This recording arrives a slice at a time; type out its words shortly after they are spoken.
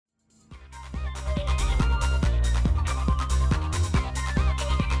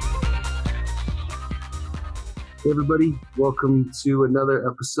Hey everybody, welcome to another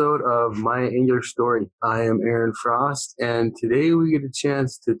episode of My Angular Story. I am Aaron Frost, and today we get a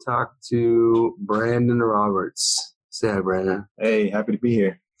chance to talk to Brandon Roberts. Say hi, Brandon. Hey, happy to be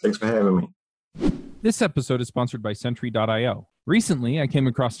here. Thanks for having me. This episode is sponsored by Sentry.io. Recently, I came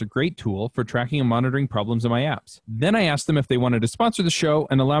across a great tool for tracking and monitoring problems in my apps. Then I asked them if they wanted to sponsor the show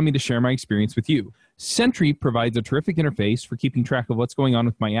and allow me to share my experience with you. Sentry provides a terrific interface for keeping track of what's going on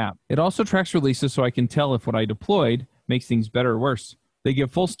with my app. It also tracks releases so I can tell if what I deployed makes things better or worse. They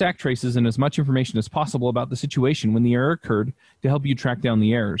give full stack traces and as much information as possible about the situation when the error occurred to help you track down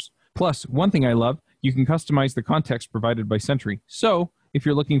the errors. Plus, one thing I love, you can customize the context provided by Sentry. So, if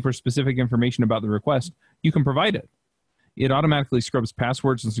you're looking for specific information about the request, you can provide it. It automatically scrubs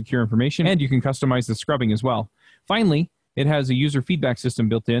passwords and secure information, and you can customize the scrubbing as well. Finally, it has a user feedback system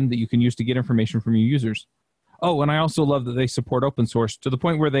built in that you can use to get information from your users. Oh, and I also love that they support open source to the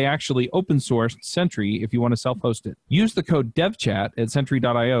point where they actually open sourced Sentry if you want to self-host it. Use the code DevChat at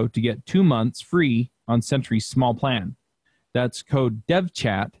Sentry.io to get 2 months free on Sentry's small plan. That's code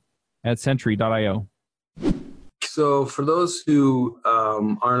DevChat at Sentry.io. So for those who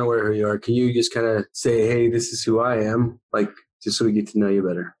aren't aware who you are, can you just kind of say, hey, this is who I am, like just so we get to know you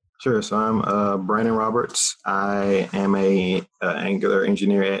better? Sure. So I'm Brandon Roberts. I am a Angular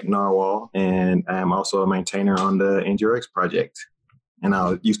engineer at Narwhal, and I'm also a maintainer on the NGRX project. And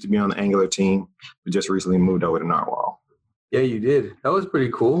I used to be on the Angular team, but just recently moved over to Narwhal. Yeah, you did. That was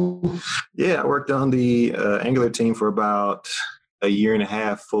pretty cool. Yeah, I worked on the Angular team for about a year and a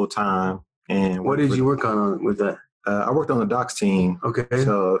half full time. And what did you work on with that? I worked on the docs team. Okay.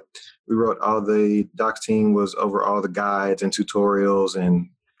 So we wrote all the docs team was over all the guides and tutorials and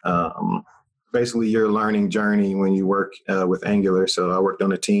basically your learning journey when you work with Angular. So I worked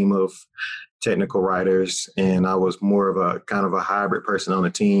on a team of technical writers, and I was more of a kind of a hybrid person on the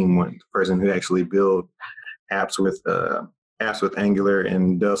team, one person who actually build apps with Angular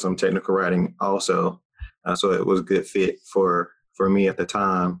and does some technical writing also. So it was a good fit for me at the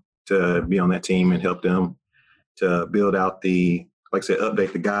time to be on that team and help them to build out like I said,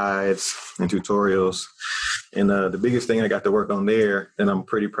 update the guides and tutorials. And the biggest thing I got to work on there, and I'm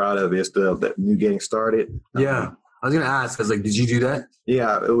pretty proud of, is the new getting started. Yeah, I was gonna ask. I was like, did you do that?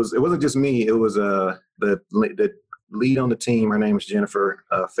 Yeah, it wasn't just me. It was the lead on the team. Her name is Jennifer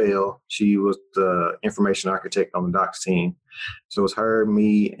Fail. She was the information architect on the docs team. So it was her,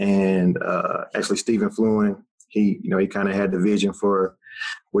 me, and actually Stephen Fluen. He kind of had the vision for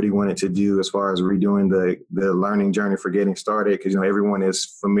what he wanted to do as far as redoing the learning journey for getting started, because everyone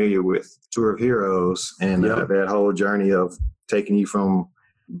is familiar with Tour of Heroes and that whole journey of taking you from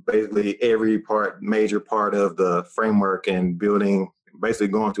basically every major part of the framework and building, basically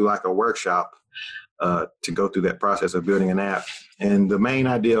going through like a workshop to go through that process of building an app. And the main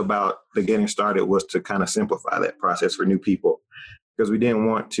idea about the getting started was to kind of simplify that process for new people, because we didn't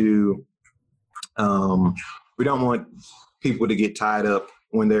want to we don't want people to get tied up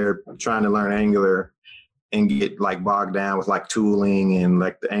when they're trying to learn Angular and get like bogged down with like tooling and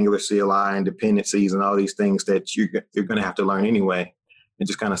like the Angular CLI and dependencies and all these things that you're going to have to learn anyway, and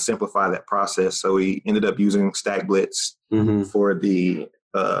just kind of simplify that process. So we ended up using StackBlitz for the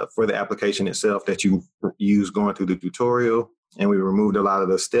application itself that you use going through the tutorial, and we removed a lot of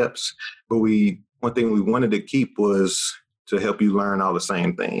the steps. But one thing we wanted to keep was to help you learn all the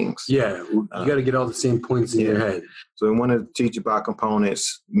same things. Yeah, you got to get all the same points in your head. So we want to teach about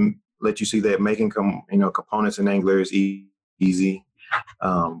components, let you see that making components in Angular is easy.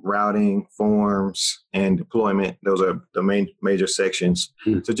 Routing, forms, and deployment, those are the major sections.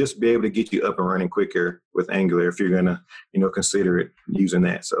 So just be able to get you up and running quicker with Angular if you're going to consider it using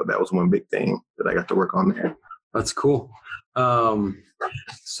that. So that was one big thing that I got to work on there. That's cool.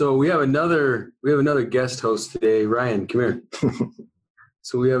 So we have another guest host today. Ryan, come here.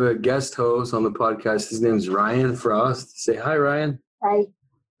 So we have a guest host on the podcast. His name is Ryan Frost. Say hi, Ryan. Hi.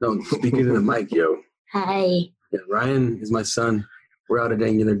 No, speak into the mic, yo. Hi. Yeah, Ryan is my son. We're out at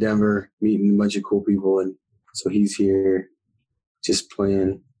Angular Denver meeting a bunch of cool people, and so he's here just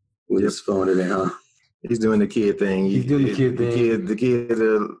playing with his phone today, huh? He's doing the kid thing. He's doing the kid thing. The kids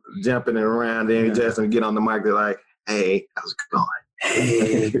are jumping around, and he just get on the mic. They're like, "Hey, how's it going?"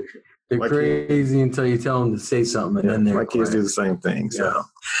 Hey. They're crazy until you tell them to say something, and then they're my kids do the same thing. So,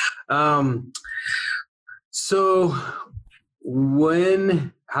 so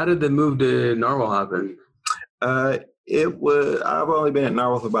how did the move to Narwhal happen? I've only been at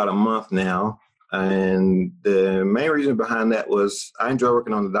Narwhal for about a month now. And the main reason behind that was I enjoy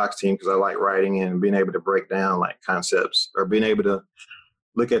working on the docs team because I like writing and being able to break down like concepts, or being able to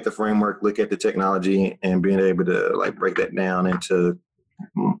look at the framework, look at the technology, and being able to like break that down into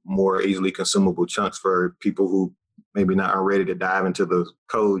more easily consumable chunks for people who maybe not are ready to dive into the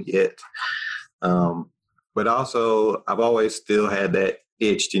code yet. But also, I've always still had that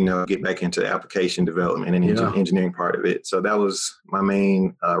itch to, get back into application development and engineering part of it. So that was my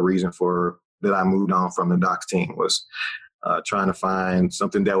main reason for that I moved on from the docs team, was trying to find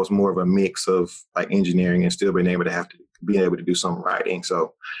something that was more of a mix of like engineering and still being able to do some writing.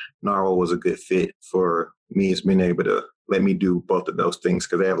 So Narwhal was a good fit for me. It's been able to let me do both of those things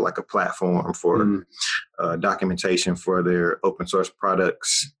because they have like a platform for documentation for their open source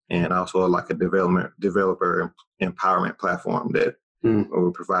products, and also like a developer empowerment platform that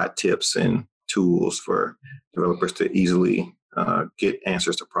will provide tips and tools for developers to easily get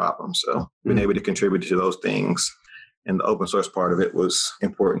answers to problems. So being able to contribute to those things, and the open source part of it was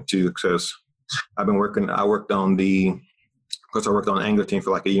important too, because I worked on Angular team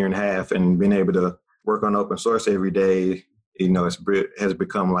for like a year and a half, and being able to work on open source every day, has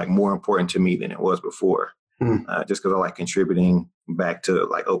become like more important to me than it was before. Just because I like contributing back to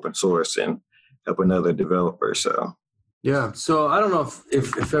like open source and helping other developers. So yeah. So I don't know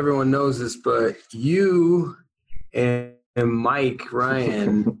if everyone knows this, but you and Mike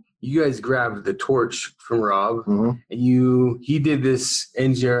Ryan, you guys grabbed the torch from Rob, and he did this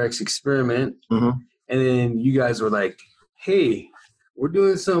NGRX experiment, and then you guys were like, "Hey, we're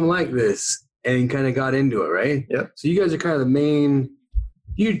doing something like this," and kind of got into it, right? Yeah. So you guys are kind of the main.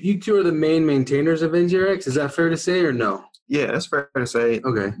 You two are the main maintainers of NGRX. Is that fair to say, or no? Yeah, that's fair to say.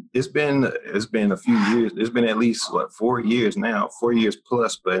 Okay. It's been a few years. It's been at least 4 years now, 4 years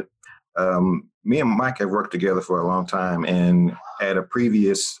plus. But me and Mike have worked together for a long time, and at a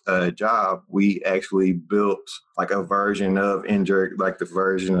previous job, we actually built like a version of NGRX, like the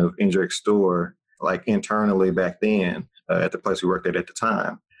version of NGRX Store, like internally back then at the place we worked at the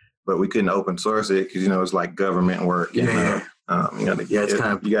time. But we couldn't open source it because it's like government work. It's kind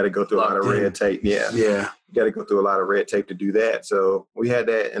of, you got to go through a lot of red tape. Yeah. You got to go through a lot of red tape to do that. So we had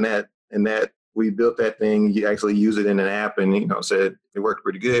that, and that we built that thing. You actually use it in an app, and said it worked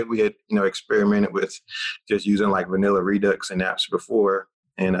pretty good. We had experimented with just using like vanilla Redux and apps before,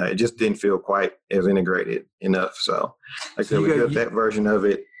 and it just didn't feel quite as integrated enough. So like I said, we built that version of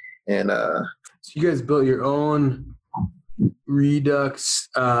it, and so you guys built your own Redux,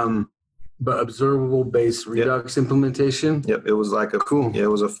 but observable based Redux implementation. Yep, it was like it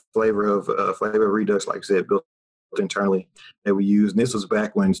was a flavor of Redux, like I said, built internally that we used. And this was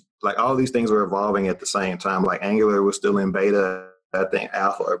back when like all these things were evolving at the same time. Like Angular was still in beta, I think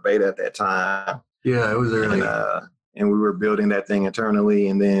alpha or beta at that time. Yeah, it was early. And we were building that thing internally,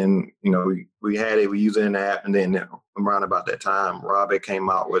 and then we had it, we used it in the app, and then around about that time, Rob came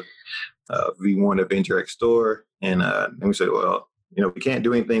out with V1 of NGRX Store, and we said, well, we can't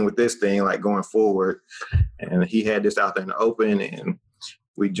do anything with this thing like going forward. And he had this out there in the open, and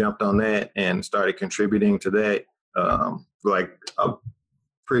we jumped on that and started contributing to that. Like I'm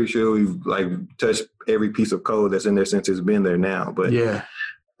pretty sure we've like touched every piece of code that's in there since it's been there now. But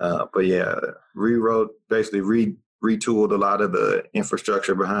retooled a lot of the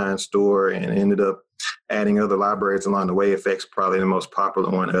infrastructure behind Store, and ended up adding other libraries along the way. Effects probably the most popular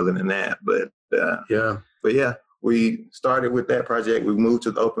one other than that. But we started with that project. We moved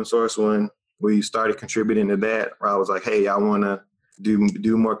to the open source one. We started contributing to that. I was like, hey, I want to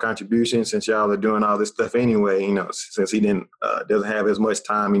do more contributions since y'all are doing all this stuff anyway, since he doesn't have as much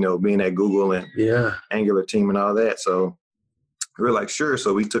time, being at Google and Angular team and all that. So we were like, sure.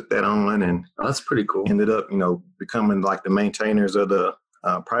 So we took that on, and that's pretty cool. Ended up, becoming like the maintainers of the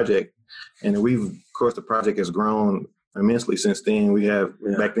project. And of course, the project has grown immensely since then. We have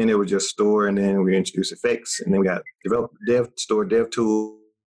back then it was just Store, and then we introduced effects, and then we got dev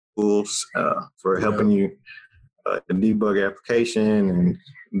tools for helping you debug application, and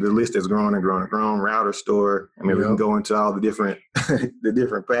the list has grown and grown and grown. Router Store. I mean, we can go into all the different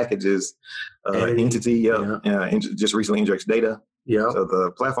packages. Entity, just recently NGRX Data. Yeah. So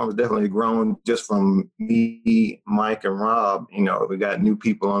the platform has definitely grown just from me, Mike, and Rob. We got new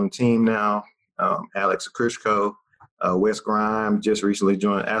people on the team now. Alex Krushko, Wes Grime just recently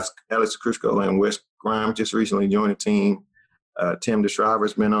joined. Alex Krushko and Wes Grime just recently joined the team. Tim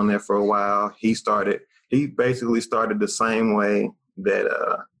DeShriver's been on there for a while. He basically started the same way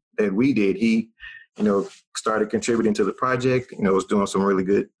that we did. He, started contributing to the project. Was doing some really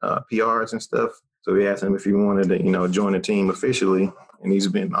good PRs and stuff. So we asked him if he wanted to, join the team officially, and he's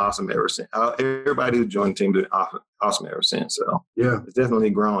been awesome ever since. Everybody who joined the team has been awesome ever since. So it's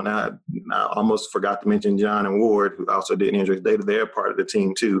definitely grown. I almost forgot to mention John and Ward, who also did NGRX Data. They're part of the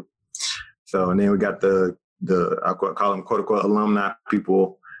team too. So, and then we got the I call them quote unquote alumni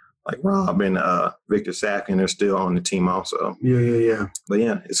people like Rob and Victor Safkin are still on the team also. Yeah. But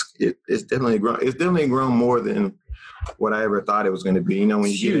yeah, it's definitely grown. It's definitely grown more than what I ever thought it was going to be. You know,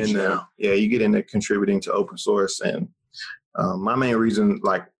 when you get in there, you get into contributing to open source. And my main reason,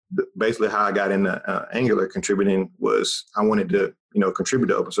 like basically how I got into Angular contributing was I wanted to, contribute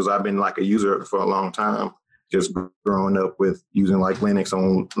to open source. I've been like a user for a long time, just growing up with using like Linux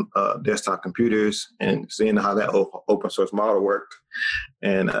on desktop computers and seeing how that open source model worked,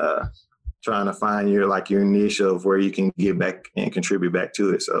 and trying to find your niche of where you can give back and contribute back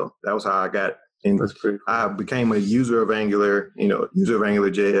to it. So that was how I got in. That's pretty cool. I became a user of Angular, user of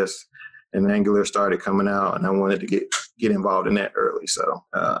AngularJS, and Angular started coming out, and I wanted to get involved in that early. So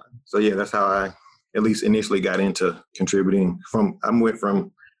yeah, that's how I at least initially got into contributing. I went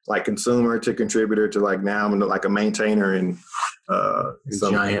from like consumer to contributor to like now I'm like a maintainer and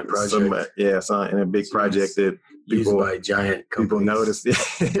giant project. In a big project that used by giant companies. People notice.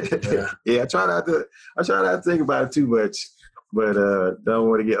 Yeah. I try not to think about it too much, but don't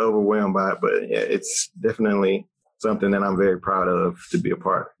want to get overwhelmed by it. But yeah, it's definitely something that I'm very proud of to be a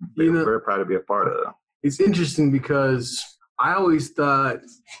part. Very proud to be a part of. It's interesting because I always thought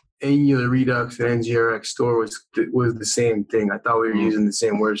Angular Redux and NGRX Store was the same thing. I thought we were using the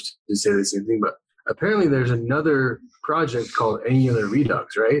same words to say the same thing, but apparently there's another project called Angular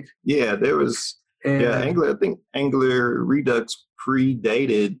Redux, right? Yeah, there was. Angular. I think Angular Redux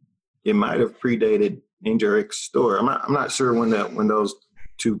predated. It might have predated NGRX Store. I'm not sure when those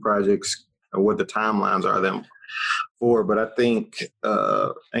two projects or what the timelines are them for, but I think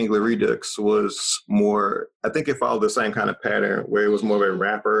Angular Redux was more. I think it followed the same kind of pattern where it was more of a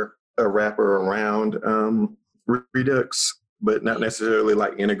wrapper around Redux, but not necessarily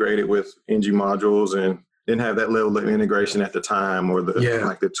like integrated with ng modules, and didn't have that level of integration at the time, or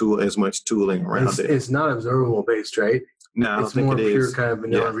the tool as much tooling around it. It's not observable based, right? No, I don't it's think more it is. Pure kind of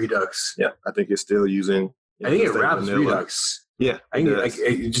vanilla Redux. Yeah, I think it's still using. I think it wraps Redux. Yeah, I think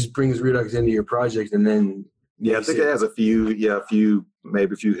it just brings Redux into your project, and then I think it has a few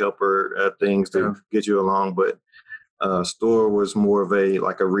helper things to get you along, but Store was more of a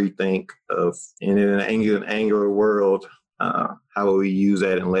rethink of in an Angular world. How we use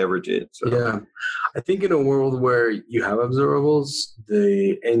that and leverage it. So. Yeah, I think in a world where you have observables,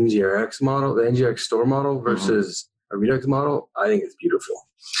 the NGRX model, the NGRX Store model versus a Redux model, I think it's beautiful.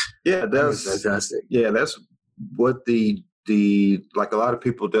 Yeah, that's fantastic. Yeah, that's what the a lot of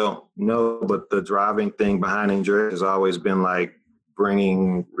people don't know, but the driving thing behind NGRX has always been like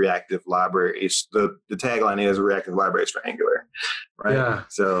bringing reactive libraries. The tagline is reactive libraries for Angular, right? Yeah.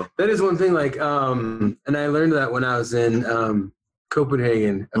 So that is one thing. And I learned that when I was in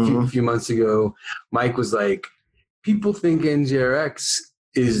Copenhagen a few months ago. Mike was like, "People think NGRX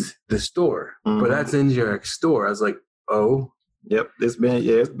is the store, but that's NGRX Store." I was like, "Oh." Yep, it's been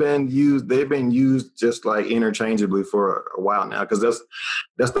used. They've been used just like interchangeably for a while now, because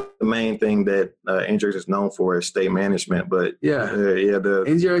that's the main thing that NGRX is known for, is state management. But the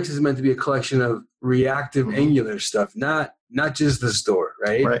NGRX is meant to be a collection of reactive Angular stuff, not just the store,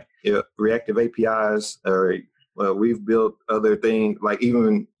 right? Right. Yeah, reactive APIs. We've built other things, like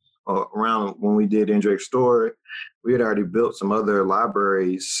even around when we did NGRX Store, we had already built some other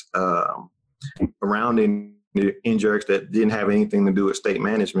libraries around NGRX that didn't have anything to do with state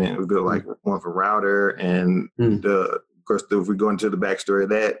management. We built like one for router, and of course, if we go into the backstory of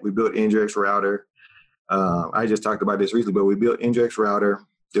that, we built NGRX router. I just talked about this recently, but we built NGRX router.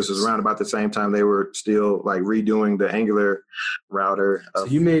 This was around about the same time they were still like redoing the Angular router. So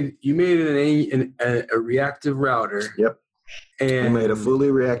you made a reactive router. Yep. And we made a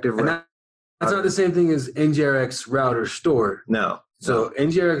fully reactive router. That's not the same thing as NGRX router store. No. So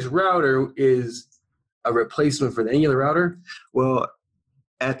NGRX router is a replacement for the Angular router? Well,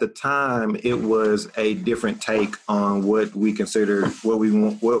 at the time, it was a different take on what we considered,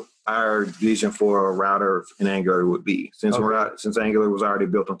 what our vision for a router in Angular would be. Since Angular was already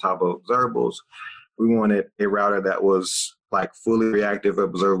built on top of observables, we wanted a router that was like fully reactive,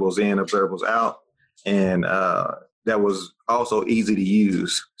 observables in, observables out, and that was also easy to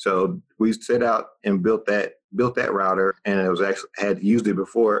use. So we set out and built that router, and it was actually had used it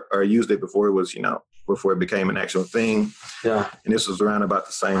before it was, before it became an actual thing. Yeah. And this was around about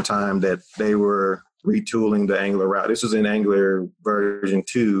the same time that they were retooling the Angular router. This was in Angular version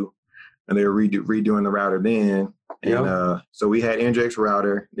 2, and they were redoing the router then. And so we had NGRX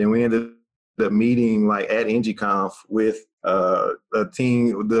router. Then we ended up meeting like at NGConf with a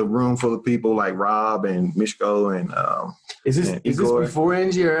team, the room full of people like Rob and Mishko and is this before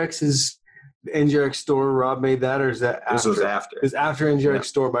NGRX's NGRX Store? Rob made that, or is that after? This was after. It's after NGRX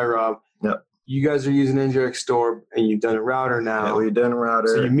Store by Rob. Yep. you guys are using NGRX Store and you've done a router now. Yeah, we've done a router.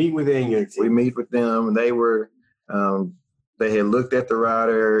 So you meet with the Angular team. We meet with them. They were, they had looked at the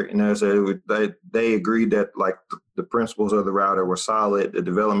router, so they agreed that like the principles of the router were solid. The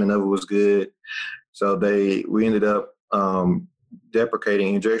development of it was good. So we ended up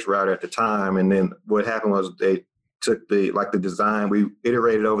deprecating NGRX router at the time. And then what happened was they took the design, we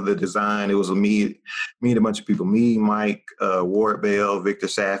iterated over the design. It was me and a bunch of people, me, Mike, Ward Bell, Victor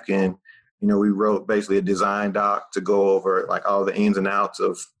Safkin. We wrote basically a design doc to go over like all the ins and outs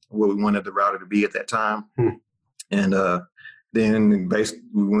of what we wanted the router to be at that time. And then basically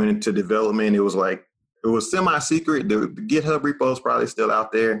we went into development. It was semi-secret. The GitHub repo is probably still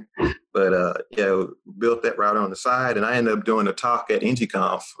out there. But we built that router on the side. And I ended up doing a talk at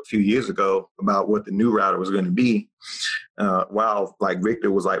NGConf a few years ago about what the new router was going to be while like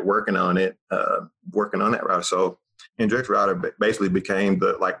Victor was like working on that router. So NGRX router basically became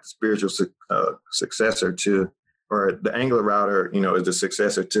the spiritual successor to, or the Angular router, is the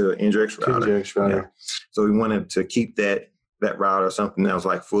successor to NGRX router. NGRX router. Yeah. So we wanted to keep that router, something that was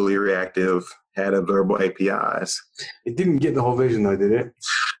like fully reactive, had observable APIs. It didn't get the whole vision though, did it?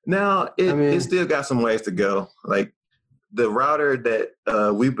 No, it still got some ways to go. Like the router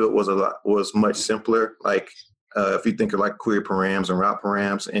that we built was much simpler. Like if you think of like query params and route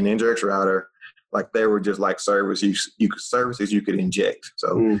params, and NGRX router, like they were just like services you could inject.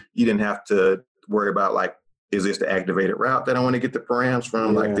 So you didn't have to worry about like, is this the activated route that I want to get the params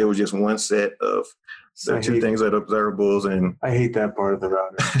from? Like there was just one set of the two things that are observables. And I hate that part of the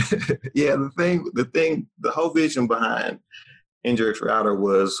router. Yeah, the whole vision behind NGRX router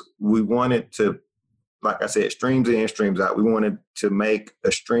was we wanted to, like I said, streams in, streams out. We wanted to make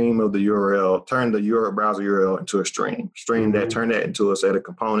a stream of the URL, turn the browser URL into a stream that, turn that into a set of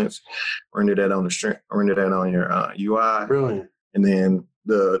components, render that on your UI. Brilliant. And then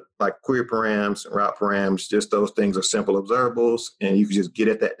the like query params, route params, just those things are simple observables, and you can just get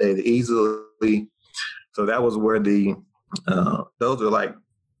at that data easily. So that was where those are like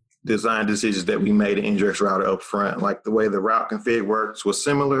design decisions that we made in NGRX router up front. Like the way the route config works was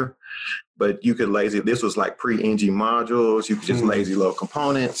similar, but you could this was like pre-ng modules. You could just lazy load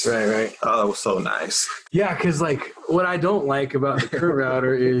components. Right. Oh, it was so nice. Yeah, because like what I don't like about the current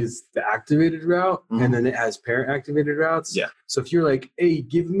router is the activated route, and then it has parent activated routes. Yeah. So if you're like, hey,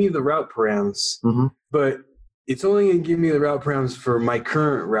 give me the route params, but it's only going to give me the route params for my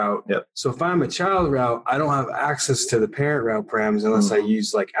current route. Yep. So if I'm a child route, I don't have access to the parent route params unless I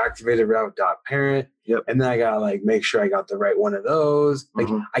use like activated route dot parent. Yep. And then I got to like make sure I got the right one of those. Like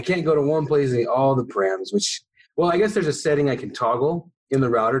I can't go to one place and get all the params, which, well, I guess there's a setting I can toggle in the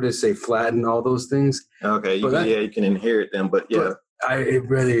router to say flatten all those things. Okay. You can inherit them, but yeah. But it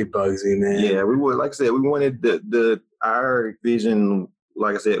really bugs me, man. Yeah, we would, like I said, we wanted our vision,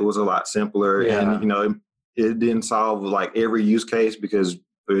 like I said, it was a lot simpler, and it didn't solve like every use case because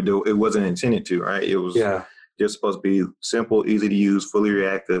it wasn't intended to, right? It was just supposed to be simple, easy to use, fully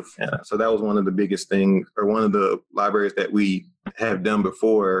reactive. So that was one of the biggest things, or one of the libraries that we have done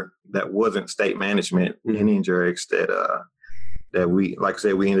before that wasn't state management in NGRX that we, like I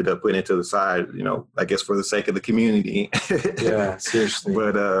said, we ended up putting it to the side, I guess for the sake of the community. Yeah, seriously.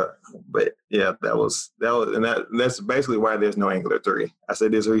 But yeah, that's basically why there's no Angular 3. I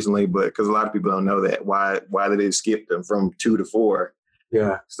said this recently, but because a lot of people don't know that. Why did they skip them from 2 to 4?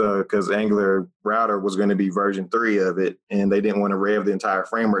 Yeah. So because Angular router was going to be version 3 of it, and they didn't want to rev the entire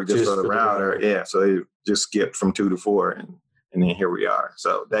framework just for the router. Yeah, so they just skipped from 2 to 4, and then here we are.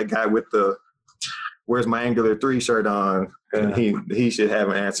 So that guy with the "Where's my Angular 3" shirt on, he should have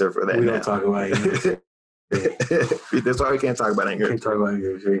an answer for that. We don't talk about it. That's why we can't talk about Angular. Can't talk about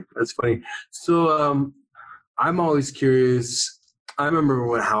Angular 3. That's funny. So I'm always curious. I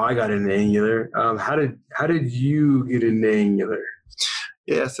remember how I got into Angular. How did you get into Angular?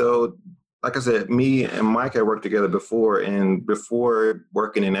 Yeah, so like I said, me and Mike had worked together before, and before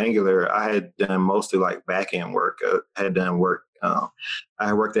working in Angular, I had done mostly like back-end work. I had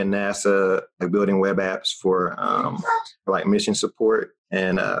worked at NASA, like building web apps for like mission support,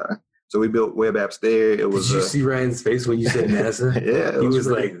 and so we built web apps there. It was. Did you see Ryan's face when you said NASA? Yeah, he was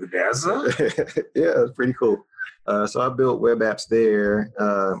like, NASA? Yeah, it was pretty cool. So I built web apps there.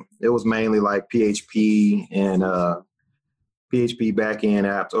 It was mainly like PHP and PHP backend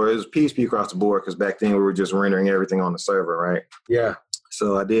apps, or it was PHP across the board because back then we were just rendering everything on the server, right? Yeah.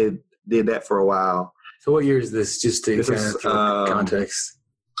 So I did that for a while. So what year is this? Just to context.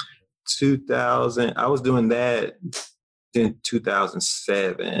 2000. I was doing that in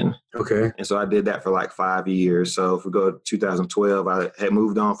 2007. Okay. And so I did that for like 5 years. So if we go to 2012, I had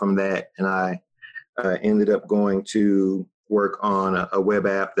moved on from that, and I ended up going to work on a web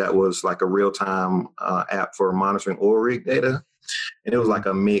app that was like a real-time app for monitoring oil rig data. And it was like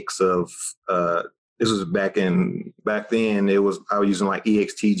a mix of, this was back then, I was using like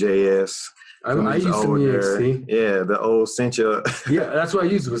EXT.js. I used some EXT. Yeah, the old Sencha. Yeah, that's what I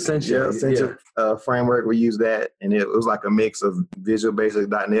used with Sencha. Sencha framework. We used that, and it was like a mix of Visual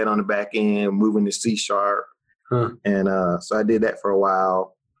Basic.NET on the back end, moving to C#. And so I did that for a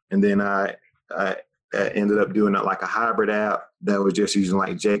while, and then I ended up doing like a hybrid app that was just using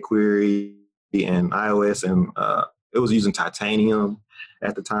like jQuery and iOS, and it was using Titanium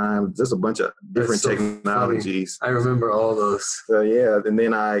at the time. Just a bunch of different technologies. Funny. I remember all those. So yeah, and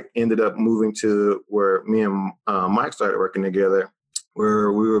then I ended up moving to where me and Mike started working together,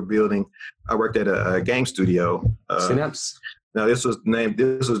 where we were building. I worked at a game studio. Synapse. No, this was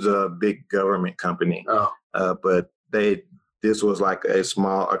a big government company. Oh. But this was like a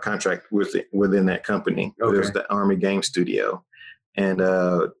contract within that company. Okay. It was the Army Game Studio. And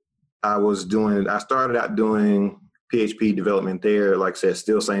I started out doing PHP development there, like I said,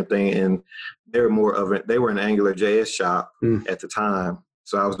 still same thing. And they were an AngularJS shop at the time.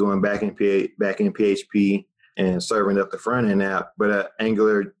 So I was doing back in PHP and serving up the front end app. But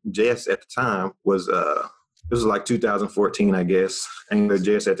AngularJS at the time was this was like 2014, I guess.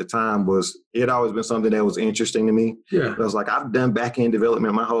 AngularJS at the time it had always been something that was interesting to me. Yeah. I was like, I've done back-end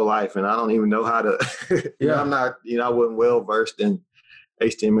development my whole life, and I don't even know how to, Yeah. I wasn't well-versed in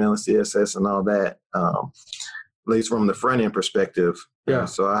HTML and CSS and all that, at least from the front-end perspective. Yeah.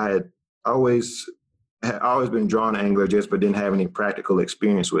 So I had always been drawn to AngularJS, but didn't have any practical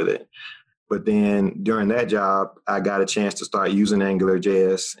experience with it. But then during that job, I got a chance to start using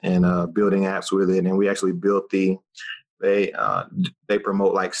AngularJS and building apps with it. And we actually built they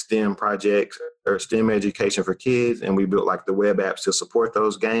promote like STEM projects or STEM education for kids. And we built like the web apps to support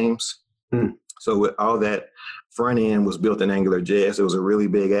those games. So with all that front end was built in AngularJS. It was a really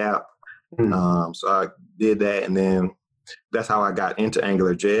big app. So I did that. And then that's how I got into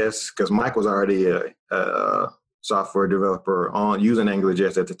AngularJS, because Mike was already a software developer using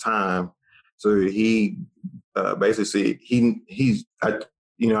AngularJS at the time. So he basically I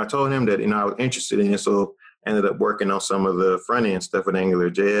told him that I was interested in it, so I ended up working on some of the front end stuff with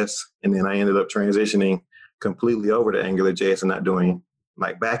AngularJS, and then I ended up transitioning completely over to AngularJS and not doing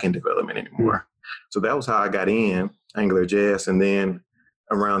like back end development anymore. So that was how I got in AngularJS, and then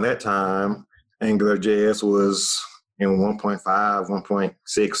around that time, AngularJS was in 1.5,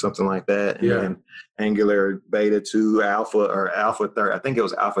 1.6, something like that, and then Angular Beta 2, Alpha 30, I think it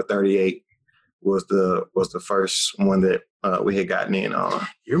was Alpha 38. Was the first one that we had gotten in on.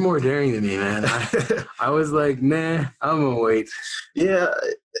 You're more daring than me, man. I was like, nah, I'm gonna wait. Yeah.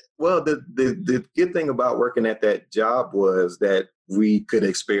 Well, the good thing about working at that job was that we could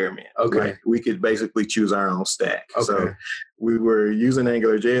experiment. Okay. Like, we could basically choose our own stack. Okay. So we were using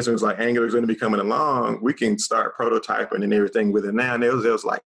AngularJS, and it was like, Angular's going to be coming along. We can start prototyping and everything with it now. And it was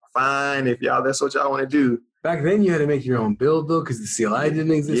like, fine, if that's what y'all want to do. Back then, you had to make your own build, though, because the CLI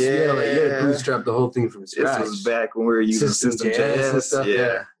didn't exist. Yeah. You had to bootstrap the whole thing from scratch. This was back when we were using System.js and stuff.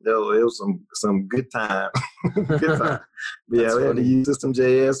 Yeah. No, it was some good time. Good time. We had to use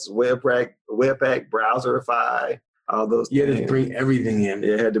System.js, Webpack, Browserify, all those things. You had to bring everything in.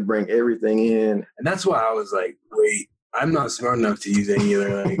 Yeah, had to bring everything in. And that's why I was like, wait, I'm not smart enough to use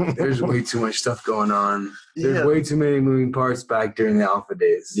Angular. Like, there's way too much stuff going on. There's way too many moving parts back during the alpha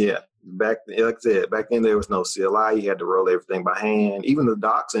days. Yeah. Like I said, back then there was no CLI. You had to roll everything by hand. Even the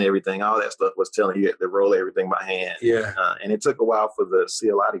docs and everything, all that stuff was telling you to roll everything by hand. Yeah. And it took a while for the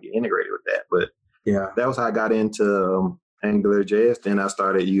CLI to get integrated with that. But that was how I got into AngularJS. Then I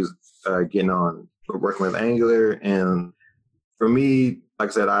started working with Angular. And for me, like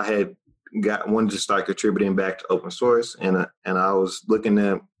I said, I wanted to start contributing back to open source. And I was looking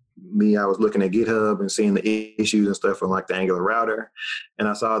at GitHub and seeing the issues and stuff from like the Angular router. And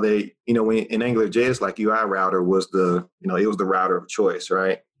I saw that, when in AngularJS, like UI router was it was the router of choice,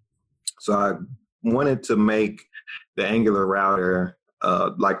 right? So I wanted to make the Angular router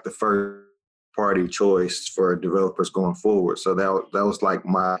like the first party choice for developers going forward. So that was like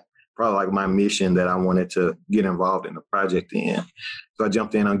my mission that I wanted to get involved in the project in. So I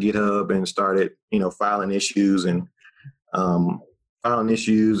jumped in on GitHub and started, filing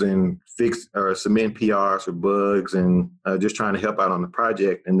issues and fix or submit PRs for bugs and just trying to help out on the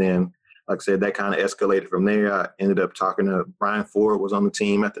project. And then, like I said, that kind of escalated from there. I ended up talking to Brian Ford, was on the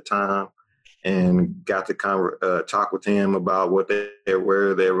team at the time, and got to talk with him about where they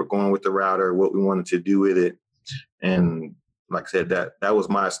were going with the router, what we wanted to do with it. And like I said, that was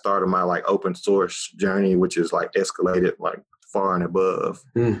my start of my like open source journey, which is like escalated like far and above.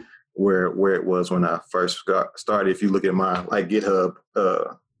 where it was when I first started. If you look at my like GitHub,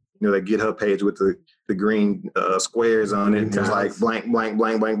 that GitHub page with the green squares on it, it's like blank, blank,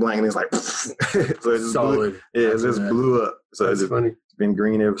 blank, blank, blank, and it's like so it just solid. It just blew up. So That's funny. It's been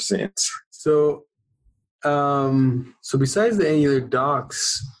green ever since. So, so besides the Angular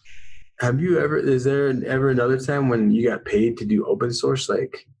docs, is there ever another time when you got paid to do open source,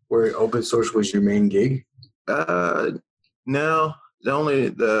 like where open source was your main gig? No,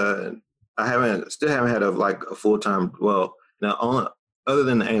 I still haven't had a full-time, other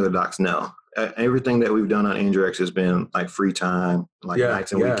than the Angular docs, no. Everything that we've done on NGINX has been like free time,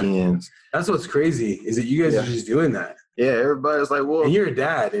 nights and weekends. That's what's crazy is that you guys are just doing that. Yeah, everybody's like, well, and you're a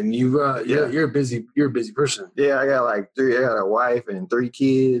dad, and you're a busy person. Yeah, I got a wife and 3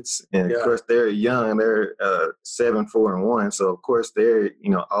 kids, and of course they're young. They're 7, 4, and 1. So of course they're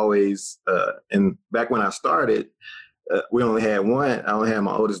always. And back when I started, we only had one. I only had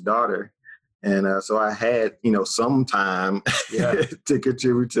my oldest daughter. And so I had, some time to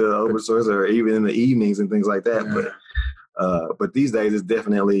contribute to open source, or even in the evenings and things like that. Yeah. But these days it's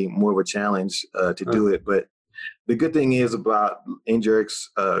definitely more of a challenge to do it. But the good thing is about NGINX,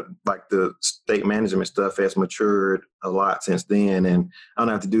 like the state management stuff has matured a lot since then. And I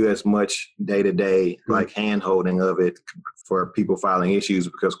don't have to do as much day-to-day, like hand-holding of it for people filing issues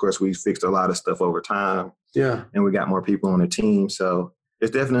because, of course, we fixed a lot of stuff over time. Yeah. And we got more people on the team. So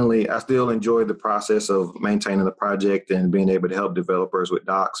it's definitely, I still enjoy the process of maintaining the project and being able to help developers with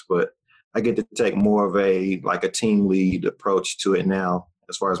docs, but I get to take more of a team lead approach to it now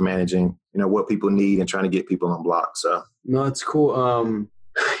as far as managing, what people need and trying to get people on block. So no, it's cool.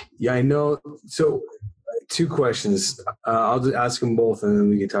 Yeah, I know. So 2 questions. I'll just ask them both and then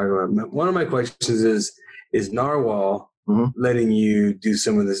we can talk about them. One of my questions is Narwhal letting you do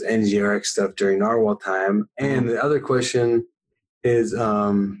some of this NGINX stuff during Narwhal time? And the other question is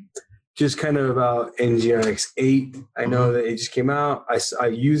just kind of about NGINX 8. I know that it just came out. I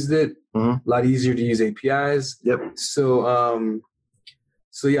used it. A lot easier to use APIs. Yep.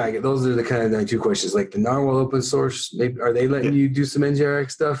 So yeah, those are the kind of 2 questions. Like the Narwhal open source, are they letting you do some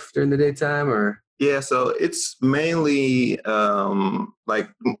NGINX stuff during the daytime or? Yeah, so it's mainly like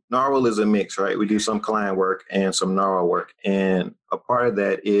Narwhal is a mix, right? We do some client work and some Narwhal work, and a part of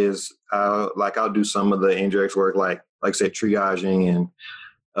that is I'll do some of the NGINX work, like I said, triaging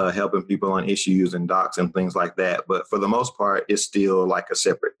and helping people on issues and docs and things like that. But for the most part, it's still like a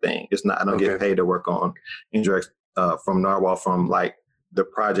separate thing. It's not. I don't get paid to work on NGINX from Narwhal from like the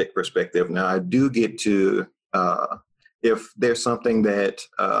project perspective. Now I do get to if there's something that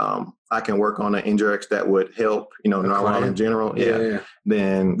I can work on an NGINX that would help, Narwhal in general,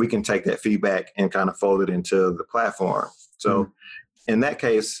 then we can take that feedback and kind of fold it into the platform. So in that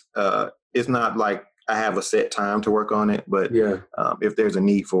case, it's not like I have a set time to work on it, but if there's a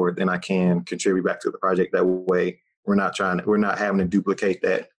need for it, then I can contribute back to the project. That way we're not having to duplicate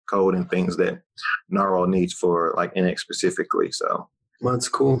that code and things that Narwhal needs for like NX specifically. So that's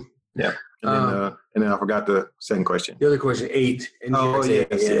cool. Yeah. And then I forgot the second question. The other question, 8.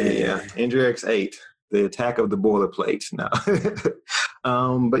 NGINX 8. Yeah. NGINX 8, the attack of the boilerplate. No.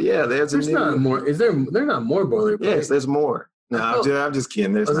 But yeah, there's not more. Is there? There's not more boilerplate. Yes, there's more. No, I'm just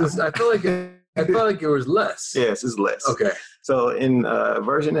kidding. I felt like it was less. Yes, it's less. Okay. So in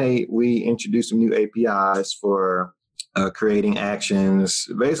version 8, we introduced some new APIs for creating actions.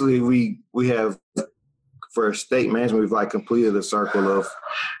 Basically, we have for state management, we've completed a circle of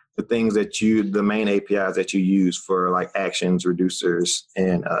the things the main APIs that you use for like actions, reducers,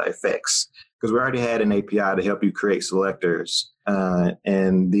 and effects. Because we already had an API to help you create selectors.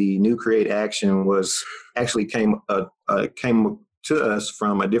 And the new create action came to us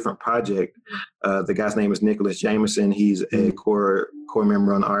from a different project. The guy's name is Nicholas Jameson. He's a core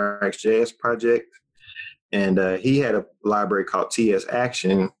member on the RxJS project. And he had a library called TS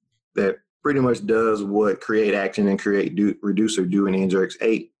Action that pretty much does what create action and create reducer do in NGINX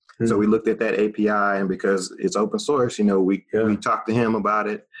 8. So we looked at that API, and because it's open source, we talked to him about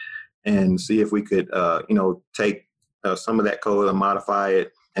it and see if we could, take some of that code and modify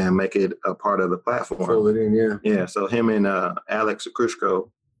it and make it a part of the platform. Fold it in, yeah. So him and Alex Okrushko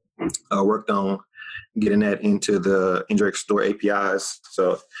worked on getting that into the NGINX Store APIs.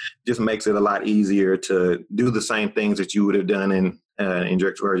 So just makes it a lot easier to do the same things that you would have done in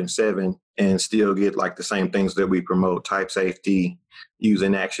NGINX version 7 and still get like the same things that we promote: type safety,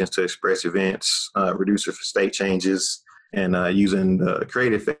 using actions to express events, reducer for state changes, and using the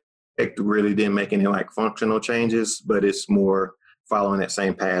create effect really didn't make any like functional changes, but it's more following that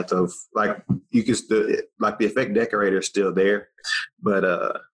same path of like you can still like the effect decorator is still there, but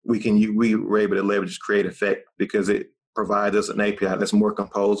we were able to leverage create effect because provides us an API that's more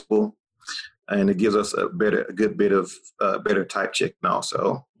composable, and it gives us a good bit of better type checking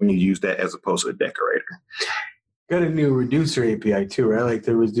also when you use that as opposed to a decorator. Got a new reducer API too, right? Like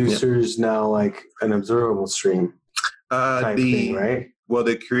the reducer's now like an observable stream type thing, right? Well,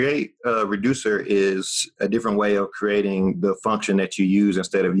 the create reducer is a different way of creating the function that you use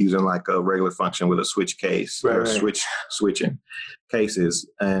instead of using like a regular function with a switch case or switching cases.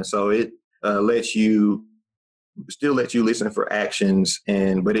 And so it lets you listen for actions,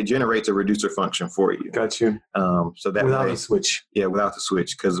 but it generates a reducer function for you. Got you. So that without way, the switch. Yeah, without the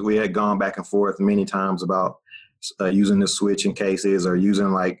switch, because we had gone back and forth many times about using the switch in cases or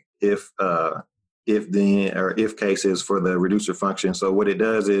using like if then or if cases for the reducer function. So what it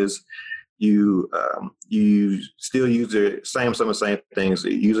does is you still use some of the same things.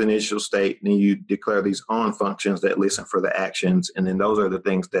 You use initial state, and then you declare these on functions that listen for the actions, and then those are the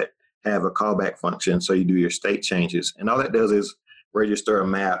things that have a callback function. So you do your state changes, and all that does is register a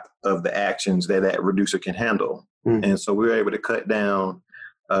map of the actions that reducer can handle. And so we were able to cut down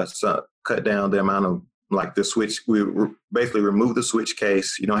the amount of like the switch. We basically remove the switch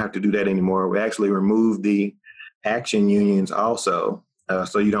case. You don't have to do that anymore. We actually remove the action unions also.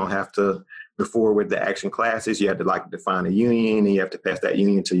 So you don't have to, before with the action classes, you had to like define a union, and you have to pass that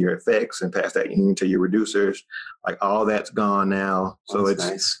union to your effects and pass that union to your reducers. Like all that's gone now. So it's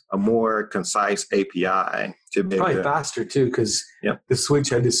nice. A more concise API to be probably faster too, because the switch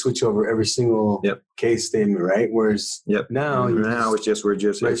had to switch over every single case statement, right? Whereas now we're just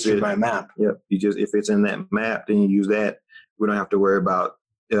registered by map. If it's in that map, then you use that. We don't have to worry about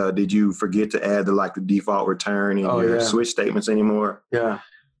did you forget to add the default return in your switch statements anymore? Yeah.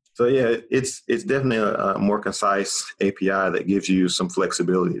 So it's definitely a more concise API that gives you some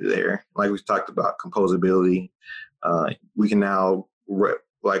flexibility there. Like we talked about composability, we can now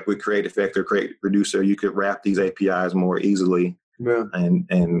like with Create Effect or Create Reducer, you could wrap these APIs more easily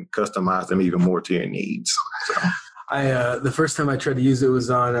and customize them even more to your needs. So. The first time I tried to use it was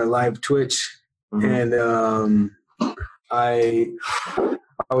on a live Twitch, and I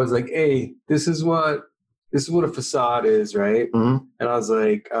was like, "Hey, this is what a facade is, right?" And I was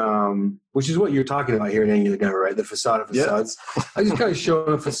like, which is what you're talking about here in Angular Never, right? The facade of facades. I just kind of showed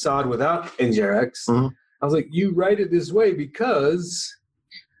a facade without NGRX. I was like, you write it this way because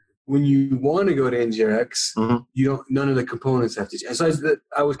when you want to go to NGRX, none of the components have to change. And so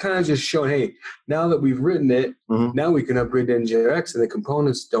I was kind of just showing, hey, now that we've written it, now we can upgrade to NGRX, and the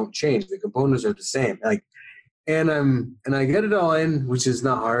components don't change. The components are the same. And I get it all in, which is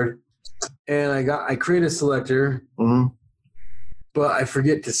not hard. And I create a selector, but I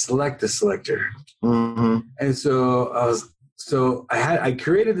forget to select the selector. And so I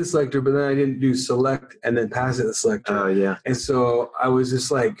created the selector, but then I didn't do select and then pass it the selector. Oh yeah. And so I was just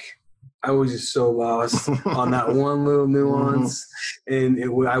so lost on that one little nuance, and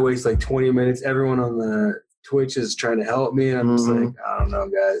I waste like 20 minutes. Everyone on the Twitch is trying to help me, and I'm just like, I don't know,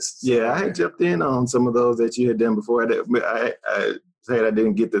 guys. I had jumped in on some of those that you had done before. I said I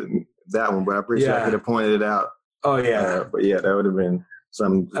didn't get that one, but I'm pretty sure I could have pointed it out. Oh yeah. But that would have been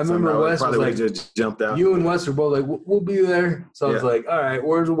some. I remember Wes was like, just jumped out. You and Wes were both like, we'll be there. So I was like, all right,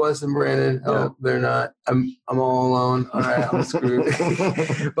 where's Wes and Brandon? Oh, they're not. I'm all alone. All right, I'm screwed.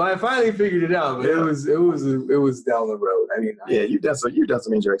 But I finally figured it out. But it was down the road. I mean, you've done some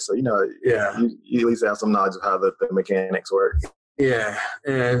NGRX, so you at least have some knowledge of how the mechanics work. Yeah,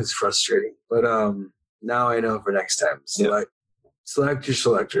 and it's frustrating, but now I know for next time. Select your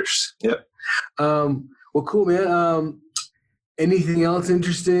selectors. Well, cool, man. Anything else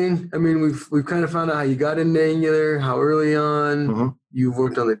interesting? I mean, we've kind of found out how you got into Angular, how early on you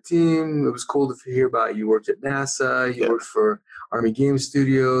worked on the team. It was cool to hear about you worked at NASA. You worked for Army Game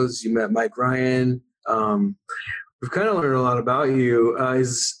Studios. You met Mike Ryan. We've kind of learned a lot about you.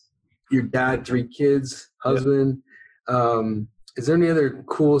 Is your dad, 3 kids, husband? Is there any other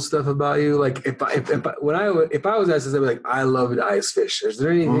cool stuff about you? Like if I was asked this, I'd be like, I loved ice fish. Is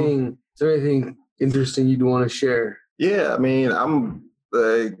there anything interesting you'd want to share? Yeah, I mean,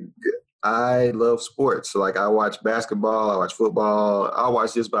 I love sports. So like I watch basketball, I watch football, I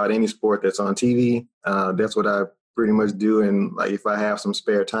watch just about any sport that's on TV. That's what I pretty much do. And like if I have some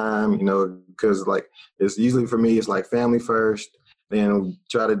spare time, because like it's usually for me, it's like family first, then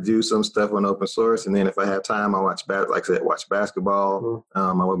try to do some stuff on open source. And then if I have time, I watch basketball.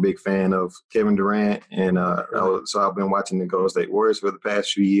 I'm a big fan of Kevin Durant. And so I've been watching the Golden State Warriors for the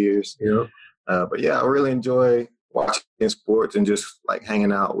past few years. But I really enjoy watching sports and just like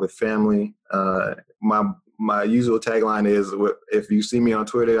hanging out with family. My usual tagline is, if you see me on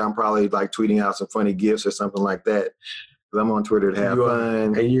Twitter, I'm probably like tweeting out some funny GIFs or something like that. I'm on Twitter to have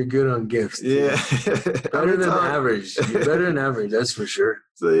fun. And you're good on gifts. Too. Yeah. Better than average. You're better than average, that's for sure.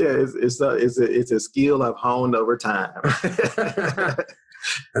 So yeah, it's a skill I've honed over time.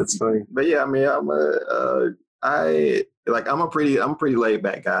 That's funny. But yeah, I mean, I'm a pretty laid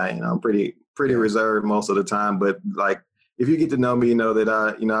back guy, and I'm pretty reserved most of the time. But like, if you get to know me, you know that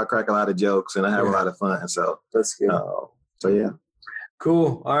I crack a lot of jokes and I have a lot of fun. So that's good. So yeah.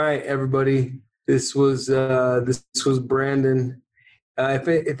 Cool. All right, everybody. This was Brandon.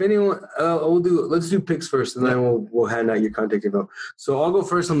 If anyone, let's do picks first, and then we'll hand out your contact info. So I'll go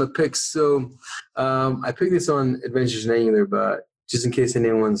first on the picks. So I picked this on Adventures in Angular, but just in case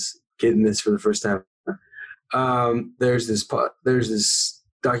anyone's getting this for the first time, there's this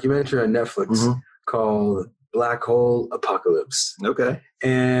documentary on Netflix called Black Hole Apocalypse. Okay.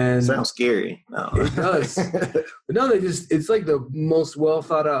 And sounds scary. No. It does. But no, it's like the most well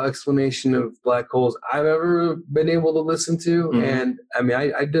thought out explanation of black holes I've ever been able to listen to. Mm-hmm. And I mean,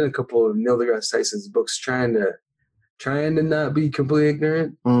 I've done a couple of Neil deGrasse Tyson's books trying to not be completely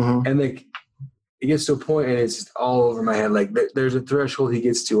ignorant. Mm-hmm. And like, it gets to a point and it's just all over my head. Like there's a threshold he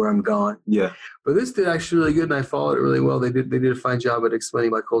gets to where I'm gone. Yeah. But this did actually really good, and I followed it really well. They did a fine job at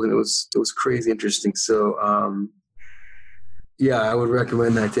explaining black holes, and it was crazy interesting. So yeah, I would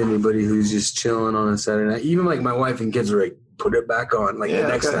recommend that to anybody who's just chilling on a Saturday night. Even like my wife and kids were like, put it back on the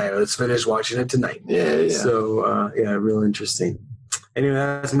next night. Let's finish watching it tonight. Yeah. So real interesting. Anyway,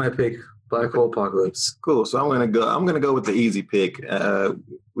 that's my pick. Black Hole Apocalypse. Cool. So I'm gonna go with the easy pick.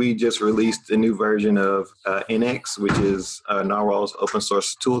 We just released a new version of NX, which is Narwhal's open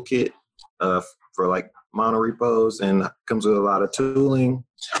source toolkit for like monorepos, and comes with a lot of tooling.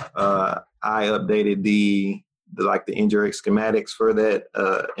 I updated the Nginx schematics for that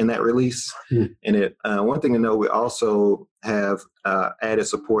in that release. And it one thing to know, we also have added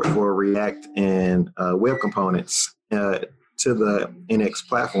support for React and web components to the NX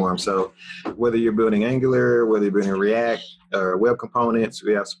platform. So whether you're building Angular, whether you're building React or web components,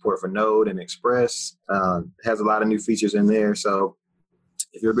 we have support for Node and Express. It has a lot of new features in there. So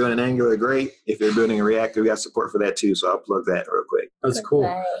if you're building Angular, great. If you're building a React, we got support for that too. So I'll plug that real quick. That's cool.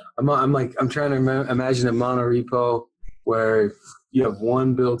 I'm trying to imagine a monorepo where you have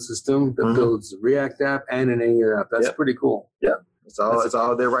one build system that builds a React app and an Angular app. That's pretty cool. Yeah. It's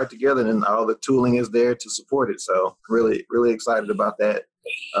all there right together, and all the tooling is there to support it. So really, really excited about that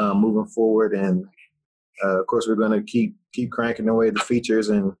moving forward. And of course, we're going to keep cranking away the features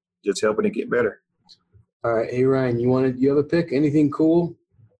and just helping it get better. All right. Hey, Ryan, you have a pick? Anything cool?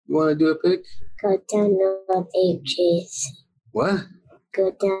 You want to do a pick? Go download ApeChase. What?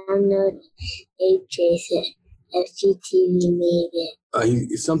 Go download ApeChase. FGTV made it.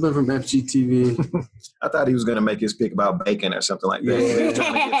 Something from FGTV. I thought he was going to make his pick about bacon or something like that. He was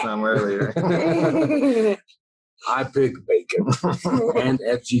trying to get some earlier. I pick bacon and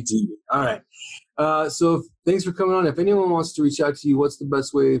FGTV. All right. So thanks for coming on. If anyone wants to reach out to you, what's the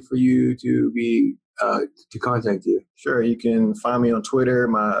best way for you to be to contact you? Sure. You can find me on Twitter.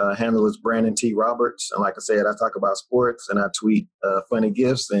 My handle is Brandon T. Roberts. And like I said, I talk about sports and I tweet funny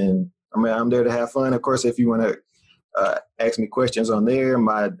gifts, and I'm there to have fun. Of course, if you want to ask me questions on there,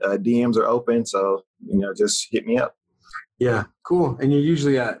 my DMs are open. So, just hit me up. Yeah, cool. And you're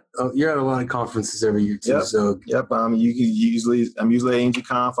usually at a lot of conferences every year too. Yep. So I'm usually at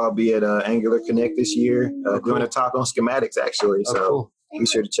NGConf. I'll be at Angular Connect this year, doing a talk on schematics actually. So cool. Be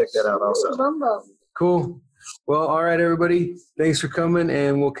sure to check that out also. Cool. Well, all right, everybody. Thanks for coming,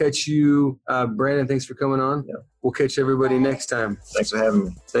 and we'll catch you. Brandon, thanks for coming on. Yeah. We'll catch everybody next time. Thanks for having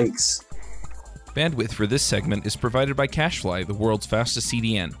me. Thanks. Bandwidth for this segment is provided by CacheFly, the world's fastest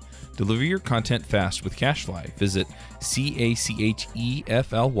CDN. Deliver your content fast with CacheFly. Visit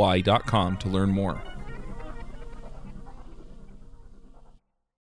CACHEFLY.com to learn more.